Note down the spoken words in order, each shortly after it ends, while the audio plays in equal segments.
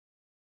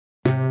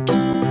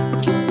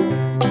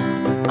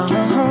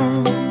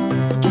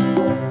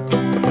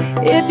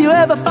If you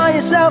ever find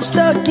yourself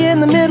stuck in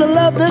the middle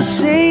of the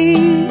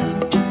sea,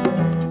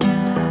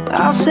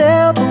 I'll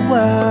sail the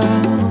world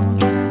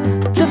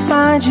to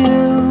find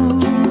you.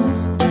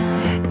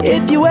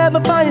 If you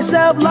ever find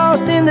yourself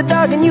lost in the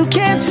dark and you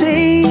can't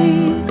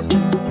see,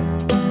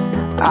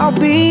 I'll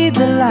be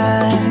the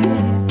light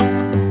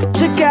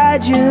to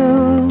guide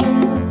you.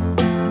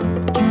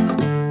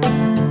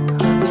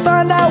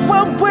 Find out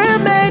what we're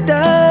made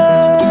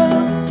of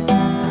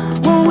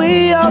when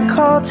we are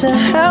called to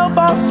help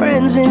our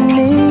friends in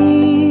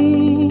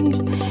need.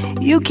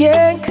 You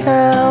can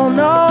count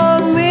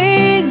on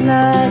me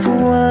like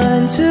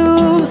 1,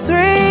 2,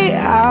 3,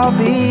 I'll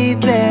be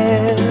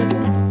there.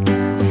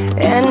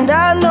 And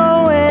I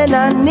know when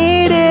I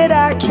need it,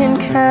 I can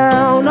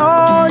count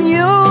on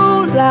you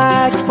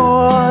like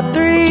 4,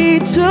 3,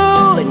 2,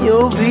 and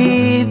you'll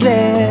be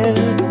there.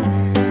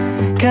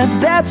 'Cause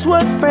that's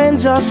what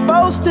friends are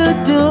supposed to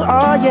do,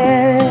 oh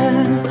yeah.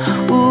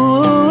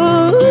 Ooh,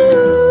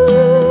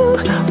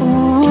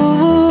 ooh,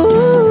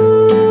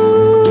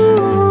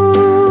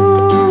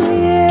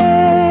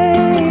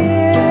 yeah,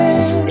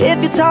 yeah. If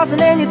you're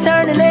tossing and you're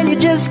turning and you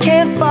just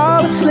can't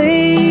fall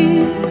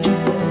asleep,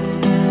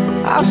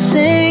 I'll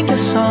sing a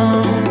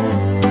song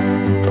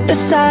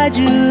beside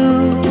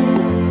you.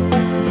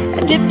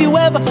 And if you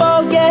ever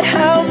forget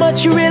how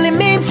much you really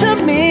mean to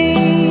me,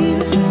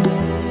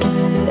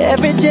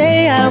 every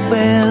day I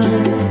will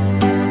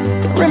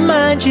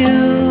remind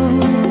you.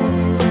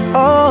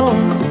 Oh,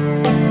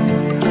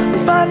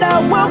 find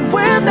out what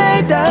we're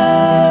made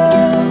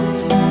of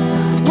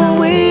when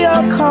we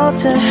are called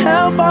to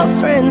help our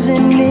friends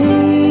in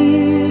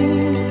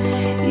need.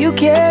 You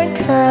can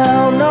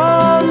count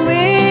on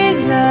me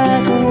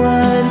like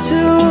 1,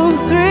 2,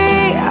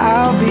 3,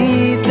 I'll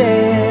be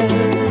there.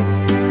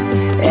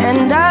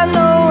 And I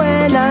know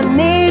when I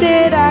need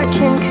it, I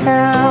can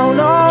count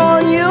on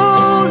you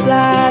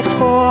like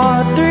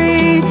 4,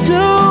 3,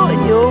 2,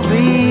 and you'll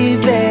be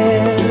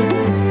there.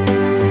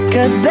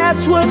 'Cause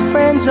that's what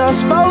friends are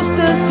supposed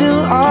to do,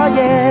 oh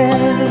yeah.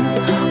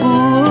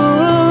 Ooh,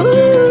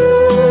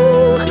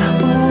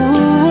 ooh,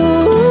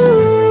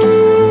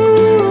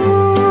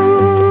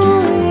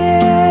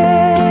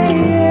 yeah,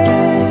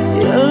 yeah.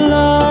 You'll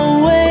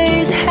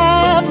always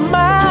have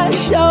my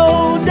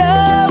shoulder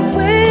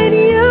when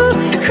you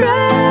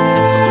cry.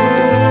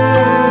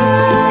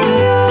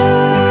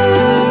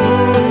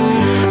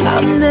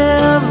 I'll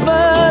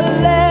never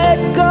let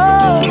go,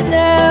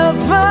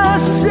 never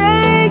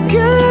say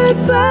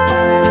goodbye.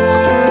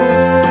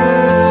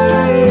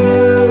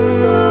 You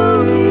know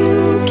you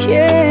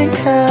can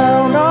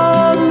count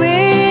on me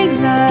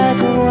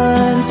like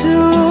 1,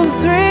 2,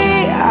 3,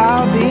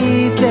 I'll be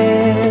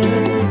there.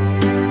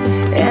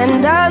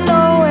 And I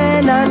know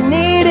when I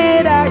need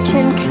it, I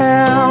can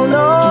count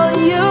on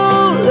you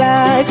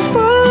like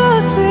 4,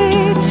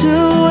 3,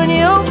 2, and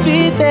you'll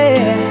be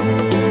there.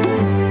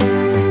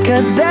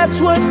 'Cause that's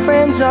what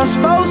friends are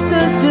supposed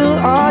to do,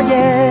 oh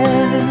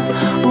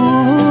yeah.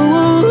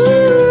 Ooh,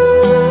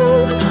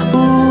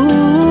 ooh,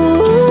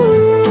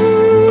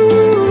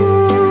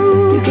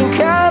 you can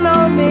count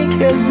on me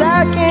 'cause I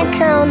can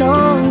count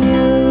on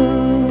you.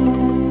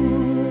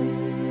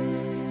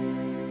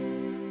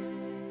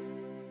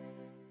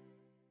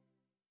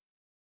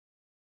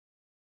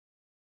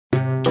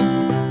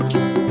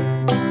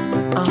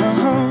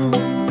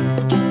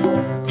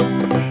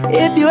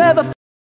 If you ever